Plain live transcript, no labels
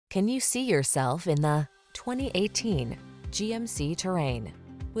Can you see yourself in the 2018 GMC Terrain?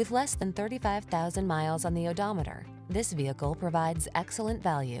 With less than 35,000 miles on the odometer, this vehicle provides excellent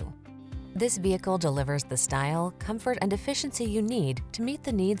value. This vehicle delivers the style, comfort, and efficiency you need to meet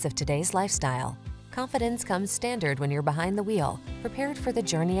the needs of today's lifestyle. Confidence comes standard when you're behind the wheel, prepared for the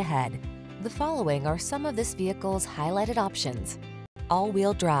journey ahead. The following are some of this vehicle's highlighted options: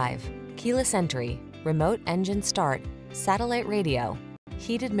 all-wheel drive, keyless entry, remote engine start, satellite radio,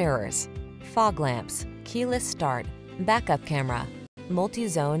 heated mirrors, fog lamps, keyless start, backup camera,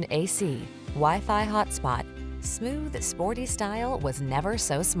 multi-zone AC, Wi-Fi hotspot. Smooth, sporty style was never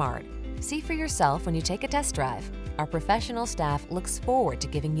so smart. See for yourself when you take a test drive. Our professional staff looks forward to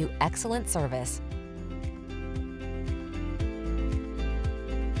giving you excellent service.